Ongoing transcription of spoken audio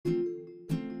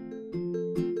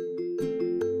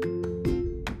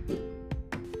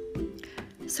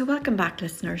So welcome back,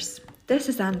 listeners. This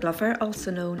is Anne Glover,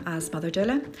 also known as Mother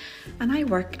Doula, and I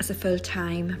work as a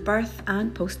full-time birth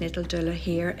and postnatal doula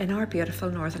here in our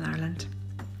beautiful Northern Ireland.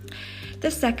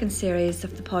 This second series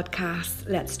of the podcast,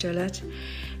 Let's Doula It,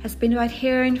 has been about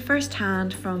hearing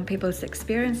firsthand from people's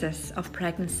experiences of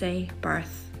pregnancy,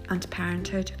 birth and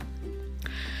parenthood.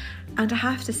 And I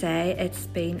have to say, it's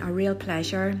been a real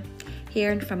pleasure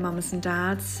hearing from mums and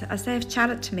dads as they've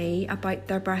chatted to me about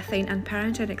their birthing and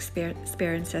parenthood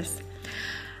experiences.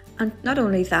 And not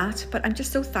only that, but I'm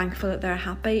just so thankful that they're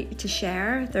happy to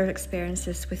share their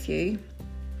experiences with you.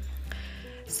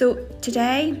 So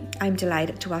today, I'm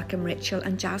delighted to welcome Rachel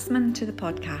and Jasmine to the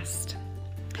podcast.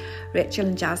 Rachel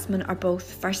and Jasmine are both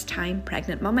first-time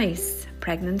pregnant mummies,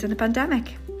 pregnant in a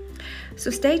pandemic. So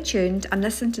stay tuned and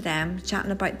listen to them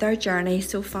chatting about their journey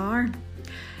so far,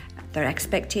 their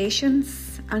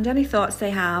expectations, and any thoughts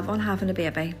they have on having a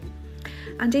baby,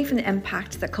 and even the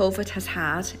impact that COVID has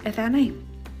had, if any.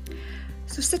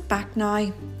 So sit back now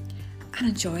and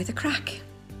enjoy the crack.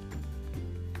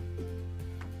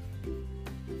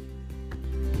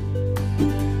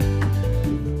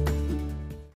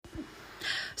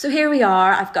 So here we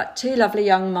are. I've got two lovely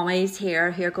young mummies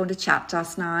here who are going to chat to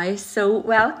us now. So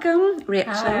welcome,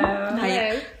 Rachel.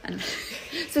 Hello.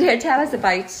 So here, tell us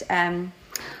about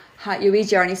how your wee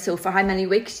journey so far. How many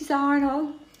weeks you are and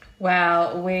all?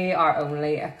 Well, we are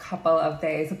only a couple of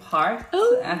days apart.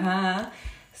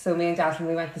 So me and Jasmine,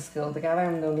 we went to school together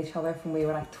and known each other from we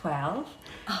were like 12.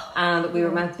 And we were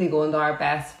meant to be going to our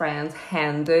best friend's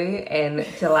hen do in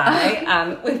July,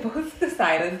 and we both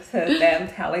decided to then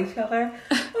tell each other,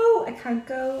 oh, I can't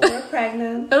go, we're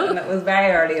pregnant. And it was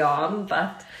very early on,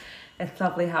 but it's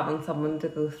lovely having someone to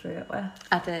go through it with.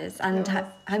 It is. And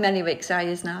how many weeks are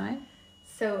you now?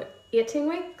 So 18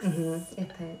 weeks?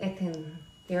 18.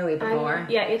 You're a wee bit more.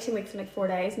 Yeah, 18 weeks in like 4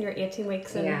 days, and you're 18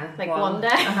 weeks in one day.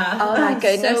 Oh my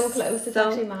goodness. So close, it's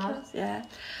actually mad. Yeah.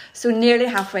 So nearly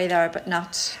halfway there, but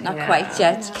not quite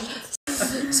yet.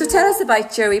 So tell us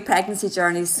about your wee pregnancy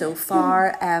journey so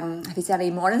far. Have you had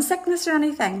any morning sickness or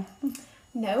anything?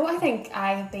 No, I think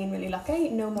I have been really lucky.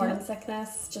 No morning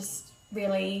sickness, just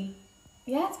really,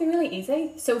 it's been really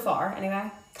easy so far anyway.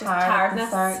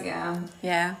 Tiredness.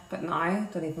 Yeah. But now,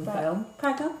 don't even feel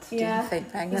pregnant. Yeah. Do you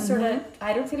feel pregnant?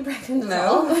 I don't feel pregnant at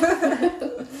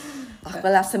all.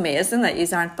 Well, that's amazing that you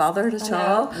aren't bothered at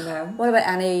all. No. What about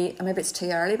any, maybe it's too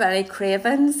early, but any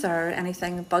cravings or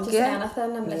anything bug you? Just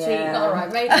anything, I'm literally not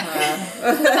around me.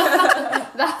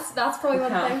 That's probably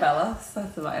one thing. Can't us,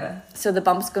 that's about it. So the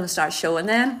bump's going to start showing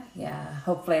then? Yeah,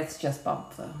 hopefully it's just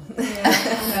bump though. Yeah,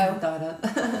 I know. Doubt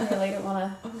it. I really don't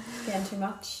want to gain too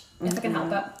much, if I can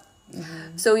help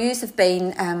it. So you have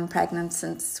been pregnant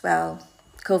since,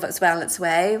 COVID's well on its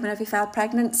way whenever you felt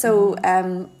pregnant. So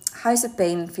how's it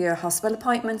been for your hospital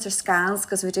appointments or scans?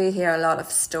 Because we do hear a lot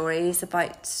of stories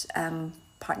about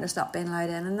partners not being allowed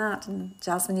in and that. And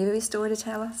Jasmine, you have a wee story to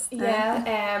tell us?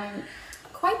 Yeah,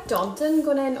 quite daunting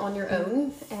going in on your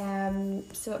own.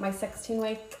 So at my 16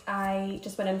 week, I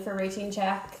just went in for a routine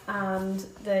check and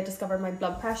they discovered my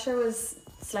blood pressure was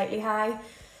slightly high.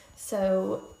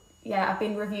 So I've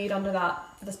been reviewed under that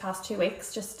for this past 2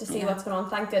 weeks just to see what's going on.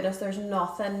 Thank goodness there's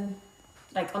nothing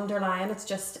like underlying. It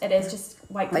is just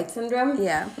white coat syndrome.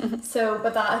 Yeah. So,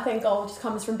 but that I think all just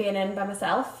comes from being in by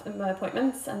myself in my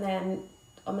appointments, and then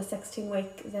on the 16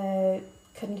 week they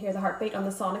couldn't hear the heartbeat on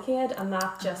the Sonicade, and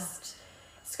that just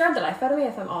scared the life out of me,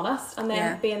 if I'm honest. And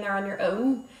then being there on your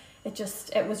own,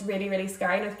 it was really, really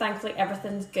scary. Now thankfully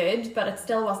everything's good, but it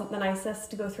still wasn't the nicest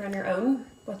to go through on your own,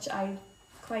 which I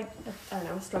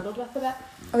struggled with a bit.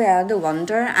 Oh yeah, no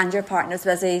wonder. And your partner's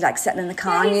busy like sitting in the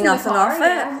car and you nothing off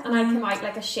it. And I came out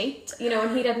like a sheet,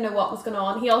 and he didn't know what was going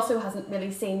on. He also hasn't really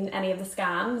seen any of the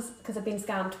scans because I've been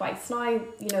scanned twice now,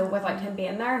 without him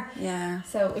being there. Yeah.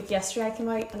 So like yesterday I came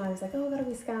out and I was like, oh, got a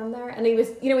wee scan there. And he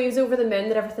was, he was over the moon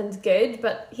that everything's good,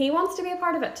 but he wants to be a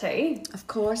part of it too. Of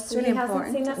course, it's really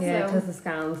important. He hasn't seen it, yeah, because the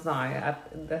scans now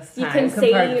at this time you can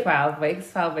compared see, to 12 weeks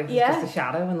is just a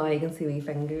shadow, and now you can see wee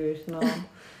fingers and all.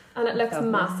 And it looks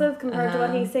massive compared to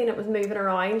what he's seen. It was moving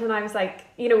around, and I was like,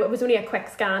 it was only a quick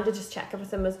scan to just check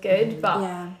everything was good, but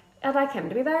I'd like him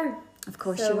to be there. Of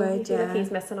course you would, feel like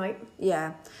he's missing out.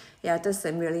 Yeah, it does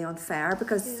seem really unfair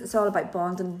because it's all about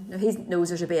bonding. He knows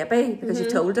there's a baby because you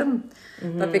told him,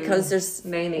 but because there's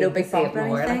no big bump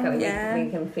or anything,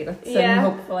 we can feel it soon.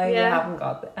 Hopefully, we haven't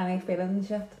got any feelings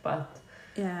yet, but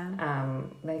they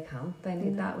can't. They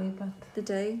need that wee bit. They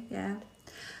do, yeah.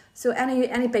 So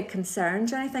any big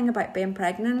concerns or anything about being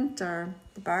pregnant or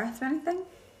the birth or anything?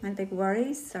 Any big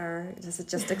worries, or is it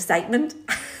just excitement?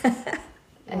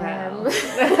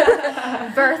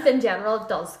 Wow. Birth in general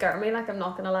does scare me, like I'm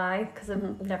not gonna lie, because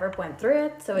I've never went through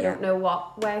it, so I don't know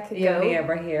what way it could You go. only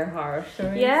ever hear horror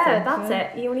stories. Yeah, that's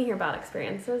it. You only hear bad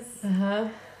experiences. Uh-huh.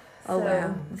 Oh, So-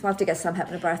 wow. We'll have to get some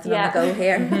hypnobirthing on Yeah. the go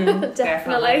here.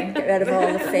 Definitely. Get rid of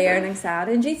all the fear and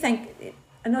anxiety. And do you think,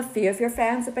 I know a few of your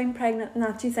friends have been pregnant and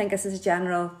that, do you think this is a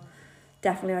general,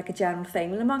 definitely like a general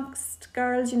thing amongst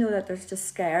girls, you know, that they're just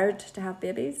scared to have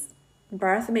babies?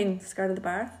 Birth, I mean, scared of the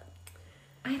birth?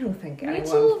 I don't think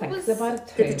Rachel anyone thinks was- about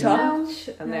it Did too they talk? much.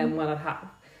 And then when it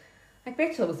happened, like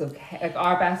Rachel was okay. Like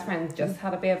our best friend just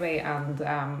had a baby,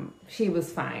 and she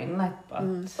was fine. Like, but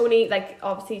Only, like,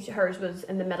 obviously hers was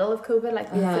in the middle of COVID, like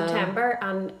Uh-huh. September,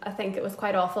 and I think it was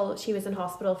quite awful. She was in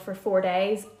hospital for 4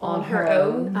 days on On her her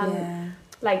own, own. and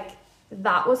like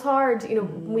that was hard. You know,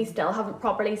 we still haven't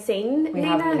properly seen we Nina.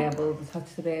 haven't been able to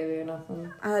touch the baby or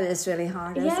nothing. Oh, it is really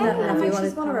hard, isn't Yeah, it? And and if you like want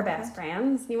she's to one of our talk best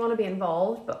friends. You want to be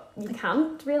involved, but you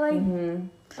can't really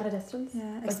at a distance.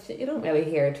 Yeah, But you don't really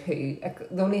hear too. Like,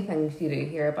 the only things you do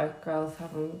hear about girls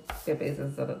having babies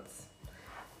is that it's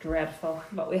dreadful,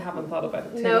 but we haven't thought about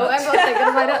it too No, much. I'm not thinking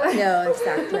about it. no,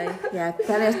 exactly. Yeah,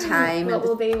 plenty of time. What And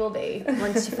will be, will be.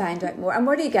 once you find out more. And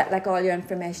where do you get like all your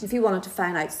information? If you wanted to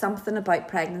find out something about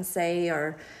pregnancy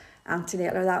or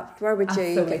antenatal or that, where would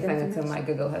you So many get the things in information? my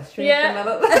Google history. Yeah. at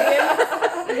the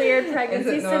minute. Weird Is pregnancy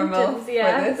it normal symptoms. for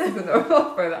Yeah. this? Is it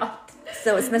normal for that?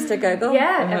 So it's Mr. Google?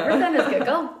 Yeah, everything is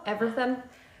Google. Everything.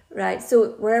 Right,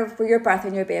 so where you're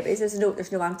birthing your babies, there's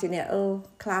no antenatal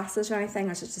classes or anything,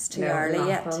 or is it just too No, early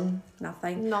yet? nothing.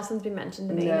 Nothing. Nothing's been mentioned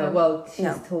to me. No, well, she's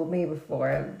No. told me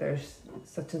before there's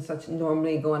such and such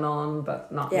normally going on,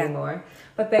 but not Yeah. anymore.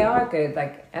 But they are good.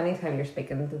 Like, anytime you're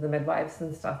speaking to the midwives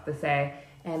and stuff, they say,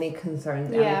 any concerns,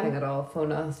 Yeah. anything at all,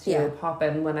 phone us. You Yeah. know, pop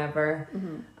in whenever.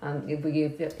 And you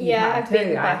Yeah, I've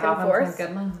been back and forth. Thank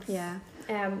goodness. Yeah.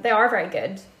 They are very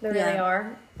good. They really Yeah.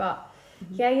 are. But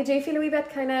yeah, you do feel a wee bit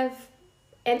kind of.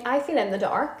 And I feel in the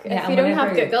dark. Yeah, If and you don't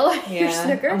have whenever- Google, Yeah, you're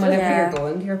snookered. and whenever Yeah. you're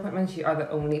going to your appointments, you are the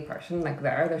only person like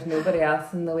there. There's nobody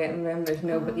else in the waiting room. There's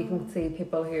nobody. You can see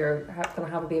people who are going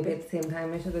to have a baby at the same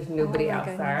time as you. There's nobody my else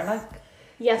goodness. there. Like,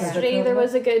 Yesterday Yeah. there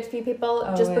was a good few people,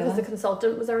 Oh, just because yeah. the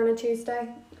consultant was there on a Tuesday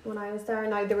when I was there.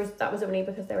 Now that was only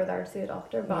because they were there to see a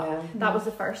doctor, but Yeah. that was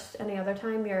the first. Any other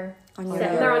time you're On your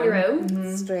sitting own. there on your own.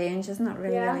 Mm-hmm. Strange, isn't it?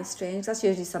 Really, Yeah. really strange. That's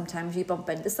usually sometimes you bump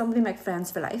into somebody, make friends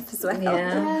for life as well.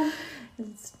 Yeah.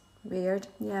 It's weird.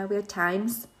 Yeah, weird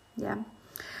times. Yeah.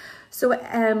 So,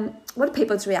 what are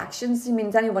people's reactions? I mean,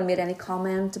 has anyone made any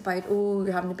comment about, oh,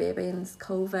 you're having a baby and it's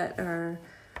COVID, or...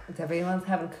 Everyone's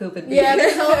having COVID. Yeah,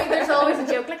 there's always a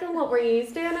joke like, oh, what were you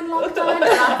doing in lockdown?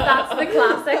 That's the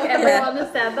classic. Everyone has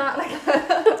said that.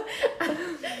 Like,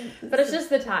 but it's just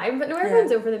the time. But no,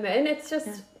 everyone's over the moon. It's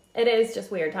just, it is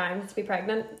just weird times to be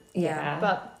pregnant. Yeah.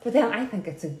 But then I think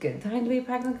it's a good time to be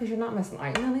pregnant because you're not missing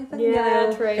out on anything. yeah, you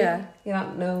know? true. Yeah. You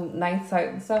know, no nights out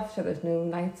and stuff. So there's no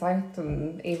nights out,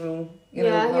 and even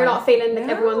Yeah, you're not feeling like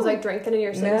No. everyone's out drinking and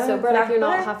you're sitting No, sober. Like you're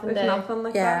not exactly. having There's to. nothing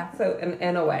like Yeah. that. So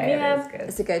in a way, Yeah. it is good.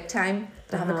 It's a good time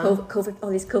to have a Uh-huh. COVID, all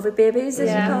these COVID babies, as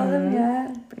Yeah. you call them.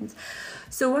 Yeah. Brilliant.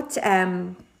 So what,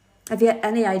 have you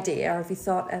any idea, or have you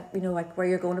thought, like where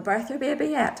you're going to birth your baby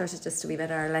yet, or is it just a wee bit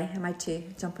early? Am I too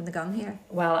jumping the gun here?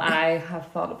 Well, I have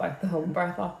thought about the home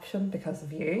birth option because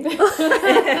of you,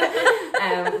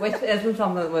 which isn't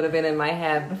something that would have been in my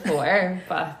head before.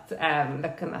 But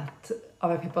looking at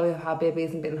other people who have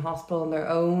babies and been in hospital on their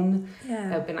own,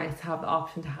 Yeah. it would be nice to have the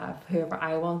option to have whoever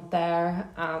I want there.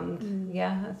 And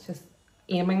yeah, it's just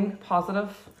aiming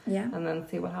positive Yeah. and then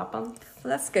see what happens.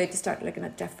 Well, that's good to start looking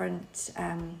at different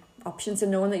options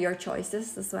and knowing that your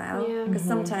choices as well. Yeah. Because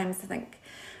sometimes I think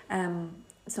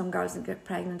some girls that get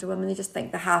pregnant or women, they just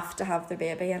think they have to have their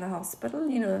baby in a hospital,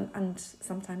 and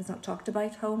sometimes not talked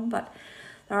about home. But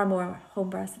there are more home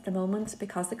births at the moment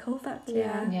because of COVID.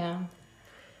 Yeah. Yeah.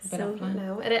 So,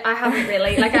 No, and I haven't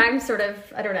really. Like I'm sort of,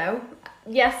 I don't know.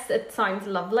 Yes, it sounds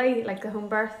lovely, like the home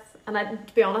birth. And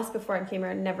to be honest, before I came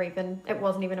here, it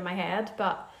wasn't even in my head.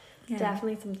 But yeah.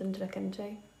 definitely something to look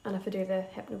into. And if I do the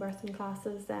hypnobirthing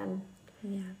classes, then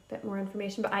Yeah. a bit more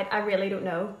information. But I really don't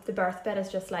know. The birth bit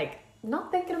is just like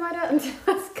not thinking about it until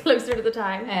it's closer to the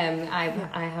time.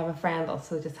 I have a friend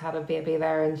also just had a baby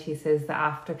there, and she says the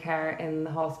aftercare in the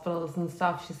hospitals and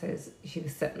stuff. She says she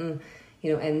was sitting,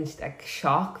 in like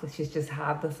shock that she's just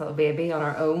had this little baby on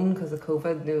her own because of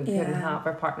COVID. Couldn't Yeah. have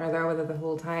her partner there with her the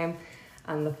whole time,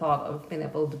 and the thought of being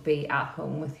able to be at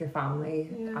home with your family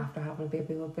Yeah. after having a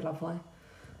baby would be lovely,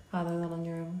 rather than on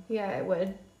your own. Yeah, it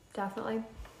would definitely.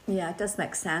 Yeah, it does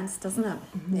make sense, doesn't it?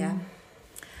 Yeah.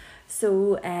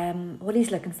 So, what are you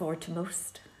looking forward to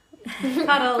most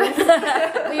Cuddles.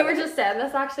 We were just saying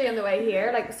this actually on the way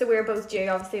here. Like, so we're both due,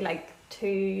 obviously, like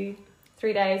 2-3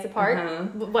 days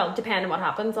apart. Well, depending on what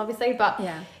happens, obviously. But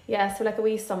yeah, so like a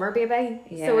wee summer baby.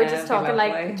 Yeah, so we're just talking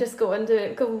lovely. like just going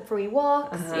for wee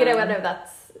walks. You know, I know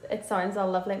it sounds all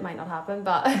lovely. It might not happen,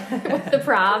 but with the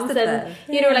prams and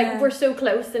you know, like we're so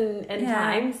close in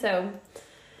time. So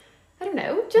I don't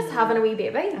know, just having a wee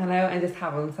baby. I know, and just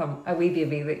having a wee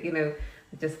baby that, you know,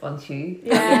 just wants you.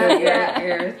 Yeah. You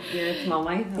know, you're its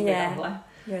mummy. That'd be lovely.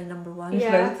 You're number one.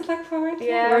 There's loads to look forward to.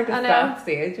 Yeah, We're just I know. that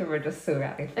stage and we're just so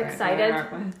ready for Excited. it now,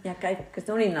 aren't we? Yeah, because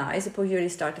only now, I suppose, you really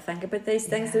start to think about these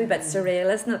things. It's a wee bit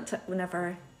surreal, isn't it?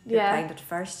 Whenever you're pregnant at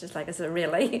first, it's like, is it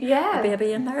really a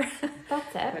baby in there?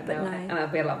 That's it. But no, and it'll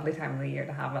be a lovely time of the year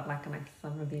to have it, like a nice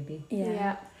summer baby.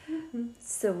 Yeah.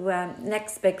 So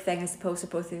next big thing, I suppose, for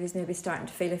both of you is maybe starting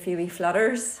to feel a few wee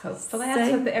flutters. Hopefully,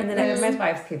 that's what the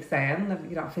midwives keep saying, that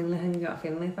you're not feeling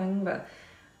anything, but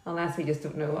unless we just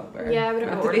don't know what we're we don't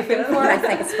know what we're feeling. I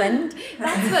think it's wind.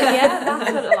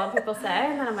 That's what a lot of people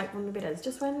say, and then I'm like, well, maybe it is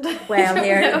just wind. Well,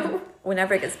 here,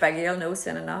 whenever it gets bigger, you'll know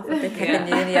soon enough. If they're kicking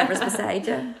you and whoever's beside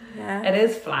you. Yeah. It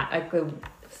is flat. Like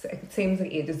it seems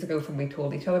like ages ago from we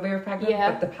told each other we were pregnant,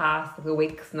 but the past the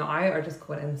weeks now are just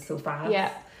going in so fast.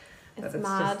 Yeah. It's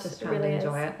mad. Just it trying really to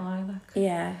enjoy is. it now. Like.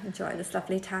 Yeah, enjoy this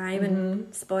lovely time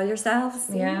and spoil yourselves.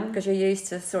 Yeah. Because you're used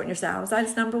to sorting yourselves out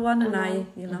as number one, and now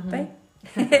you'll not be.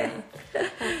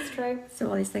 That's true. So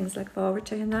all these things to look forward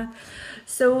to and that.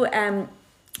 So,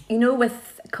 you know,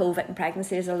 with COVID and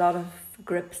pregnancy, there's a lot of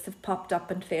groups have popped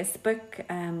up on Facebook,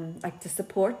 like to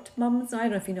support mums. I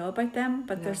don't know if you know about them,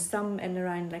 but there's some in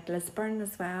around like Lisburn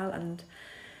as well, and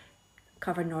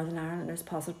cover Northern Ireland. There's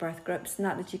positive birth groups and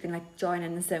that you can like join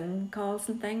in the Zoom calls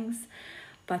and things.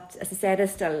 But as I said,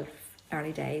 it's still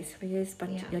early days for you, but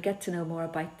you'll get to know more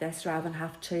about this rather than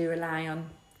have to rely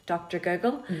on Dr.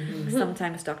 Google.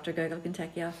 Sometimes Dr. Google can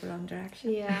take you off the wrong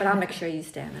direction. Yeah. But I'll make sure you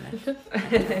stay in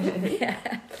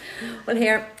it. Well,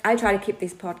 here, I try to keep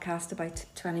these podcasts about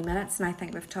 20 minutes, and I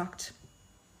think we've talked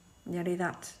nearly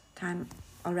that time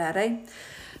already.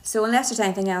 So unless there's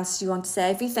anything else you want to say,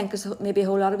 if you think there's maybe a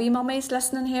whole lot of wee mummies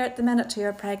listening here at the minute who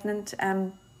are pregnant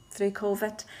through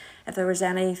COVID, if there was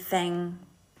anything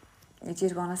that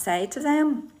you'd want to say to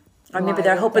them, or maybe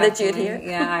they're hoping that you'd hear.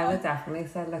 Yeah, I would definitely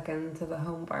say look into the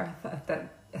home birth,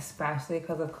 especially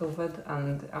because of COVID,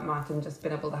 and imagine just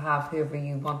being able to have whoever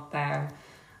you want there.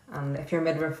 And if you're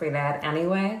midwifery led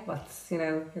anyway,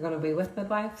 you're going to be with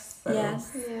midwives. So,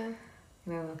 yes. Yeah.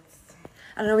 You know,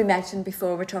 I know we mentioned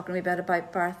before, we're talking a bit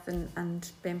about birth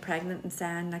and being pregnant and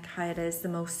saying like how it is the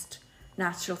most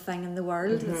natural thing in the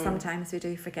world. And sometimes we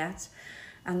do forget,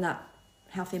 and that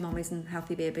healthy mummies and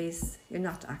healthy babies, you're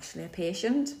not actually a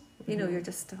patient. You know, you're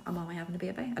just a mummy having a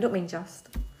baby. I don't mean just.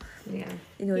 Yeah.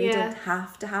 You know, you don't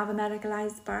have to have a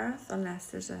medicalised birth unless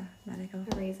there's a medical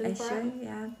reason issue. for it.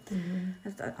 Yeah.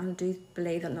 I do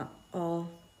believe that not all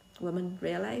women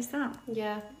realise that.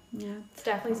 Yeah. Yeah. It's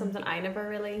definitely something I never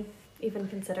really even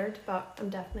considered, but I'm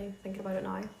definitely thinking about it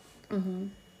now.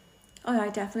 Oh, I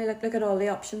definitely look at all the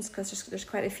options, because there's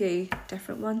quite a few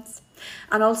different ones,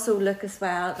 and also look as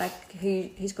well like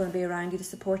who's going to be around you to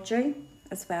support you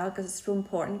as well, because it's so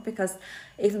important. Because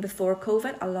even before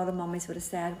COVID, a lot of mummies would have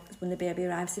said when the baby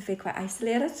arrives they feel quite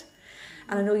isolated,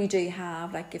 and I know you do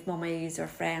have like if mummies or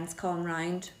friends calling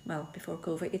round. Well, before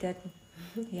COVID you did,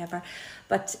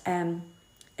 but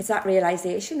it's that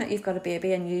realisation that you've got a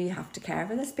baby and you have to care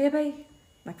for this baby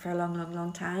like for a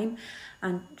long time,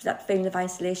 and that feeling of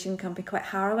isolation can be quite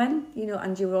harrowing, you know,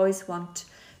 and you always want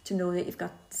to know that you've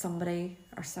got somebody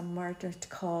or somewhere to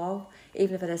call,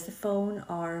 even if it is the phone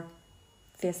or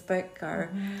Facebook or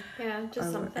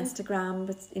just something. Instagram,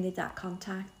 but you need that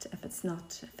contact if it's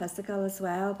not physical as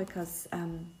well, because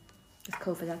with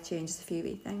COVID that changes a few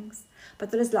wee things.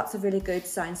 But there is lots of really good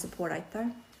sound support out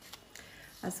there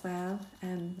as well.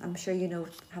 I'm sure you know,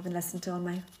 having listened to all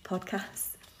my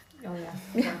podcasts, oh yeah,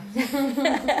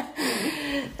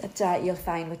 that you'll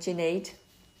find what you need,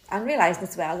 and realising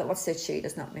as well that what suits you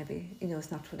does not maybe, you know,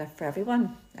 it's not for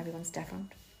everyone. Everyone's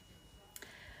different.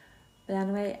 But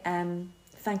anyway,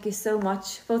 thank you so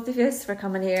much, both of you, for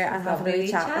coming here and having a wee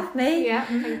chat with me. Yeah,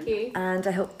 thank you. And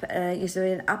I hope you're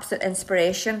an absolute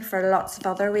inspiration for lots of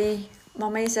other wee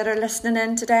mummies that are listening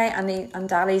in today, and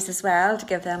daddies as well, to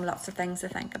give them lots of things to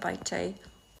think about too.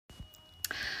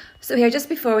 So here, just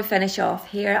before we finish off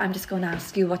here, I'm just going to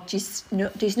ask you,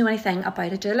 do you know anything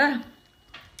about a doula?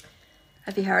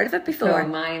 Have you heard of it before? So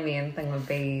my main thing would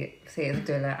be, say, as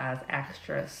doula as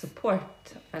extra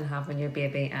support in having your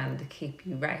baby and to keep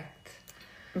you right.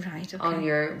 Right, okay. On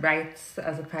your rights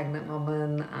as a pregnant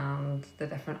woman and the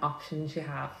different options you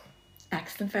have.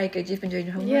 Excellent, very good. You've been doing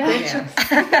your homework. Yeah. Rachel.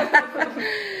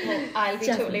 Well, I'll be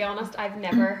Definitely. totally honest, I've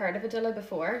never heard of a doula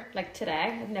before. Like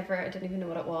today, I didn't even know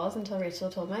what it was until Rachel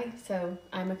told me. So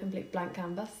I'm a complete blank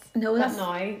canvas. No, But that's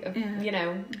now, yeah. you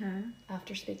know, Uh-huh.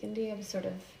 after speaking to you, I've sort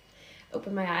of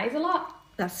opened my eyes a lot.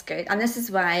 That's good. And this is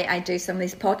why I do some of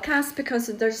these podcasts, because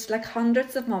there's like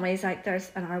hundreds of mummies out there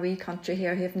in our wee country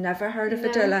here who have never heard of a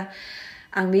No. doula.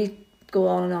 And we go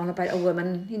on and on about a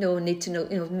woman, you know, need to know,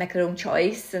 you know, make their own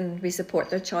choice, and we support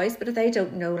their choice. But if they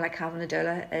don't know, like, having a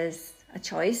doula is a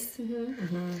choice.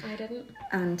 I didn't.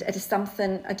 And it is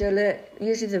something, a doula,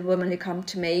 usually the women who come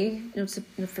to me, you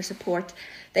know, for support,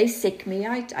 they seek me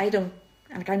out. I don't,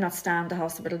 like, I'm not standing at the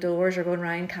hospital doors or going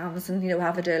around canvassing, you know,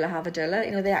 have a doula.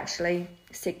 You know, they actually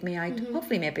seek me out,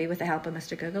 hopefully maybe with the help of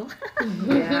Mr. Google.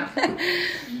 Yeah.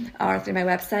 Or through my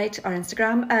website or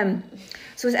Instagram.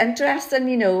 So it's interesting,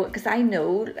 you know, because I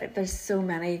know like, there's so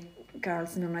many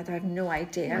girls and women out there have no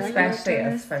idea. like, what Especially it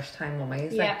as is. first time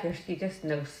mummies, Yeah. like you just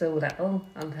know so little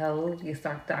until you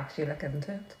start to actually look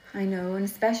into it. I know, and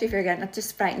especially if you're getting it,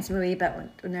 just frightens me a wee bit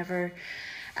whenever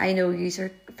I know you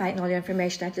are finding all your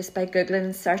information out just by Googling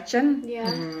and searching. Yeah.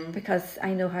 Because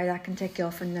I know how that can take you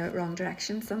off in the wrong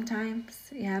direction sometimes.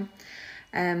 Yeah.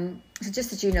 So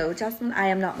just as you know, Jasmine, I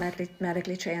am not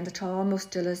medically trained at all.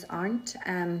 Most doulas aren't.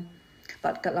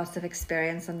 But got lots of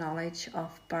experience and knowledge of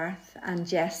birth. And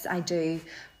yes, I do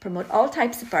promote all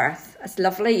types of birth. It's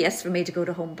lovely, yes, for me to go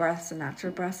to home births and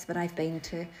natural births, but I've been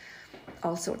to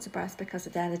all sorts of births, because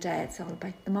at the end of the day, it's all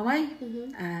about the mummy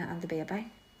and the baby.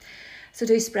 So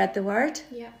do spread the word.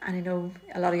 Yeah. And I know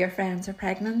a lot of your friends are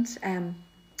pregnant. I'm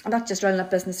not just running a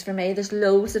business for me. There's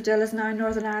loads of doulas now in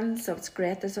Northern Ireland, so it's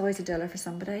great. There's always a doula for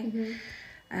somebody.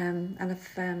 And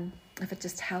if it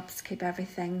just helps keep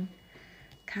everything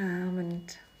calm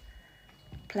and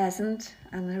pleasant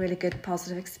and a really good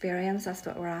positive experience, that's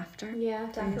what we're after. Yeah,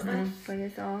 definitely. For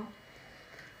you all.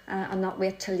 And not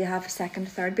wait till you have a second,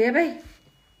 third baby.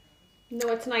 No,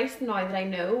 it's nice now that I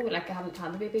know, like I haven't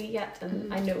had the baby yet,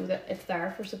 and I know that it's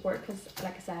there for support, because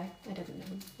like I say, I didn't know.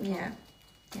 Yeah.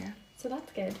 Yeah. So that's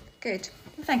good. Good.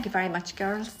 Well, thank you very much,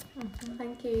 girls.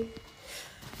 Thank you.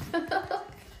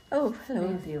 Oh, hello.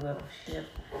 Lazy little shit.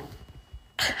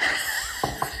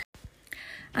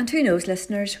 And who knows,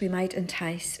 listeners, we might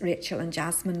entice Rachel and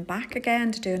Jasmine back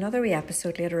again to do another wee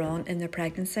episode later on in their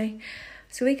pregnancy,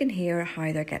 so we can hear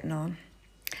how they're getting on.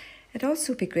 It'd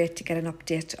also be great to get an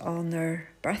update on their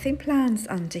birthing plans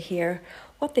and to hear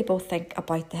what they both think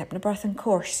about the hypnobirthing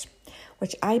course,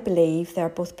 which I believe they're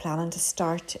both planning to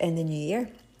start in the new year.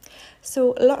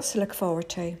 So lots to look forward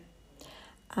to.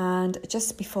 And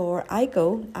just before I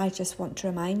go, I just want to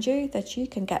remind you that you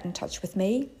can get in touch with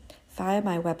me via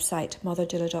my website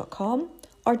motherdoula.com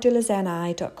or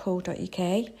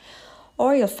doulasni.co.uk,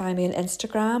 or you'll find me on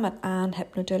Instagram at Anne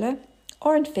Hypnodoula,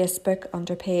 or on Facebook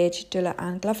under page Doula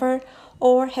Anne Glover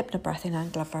or Hypnobirthing Anne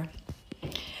Glover.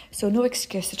 So no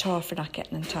excuse at all for not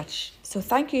getting in touch. So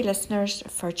thank you, listeners,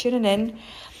 for tuning in,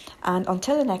 and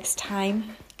until the next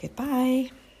time,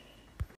 goodbye.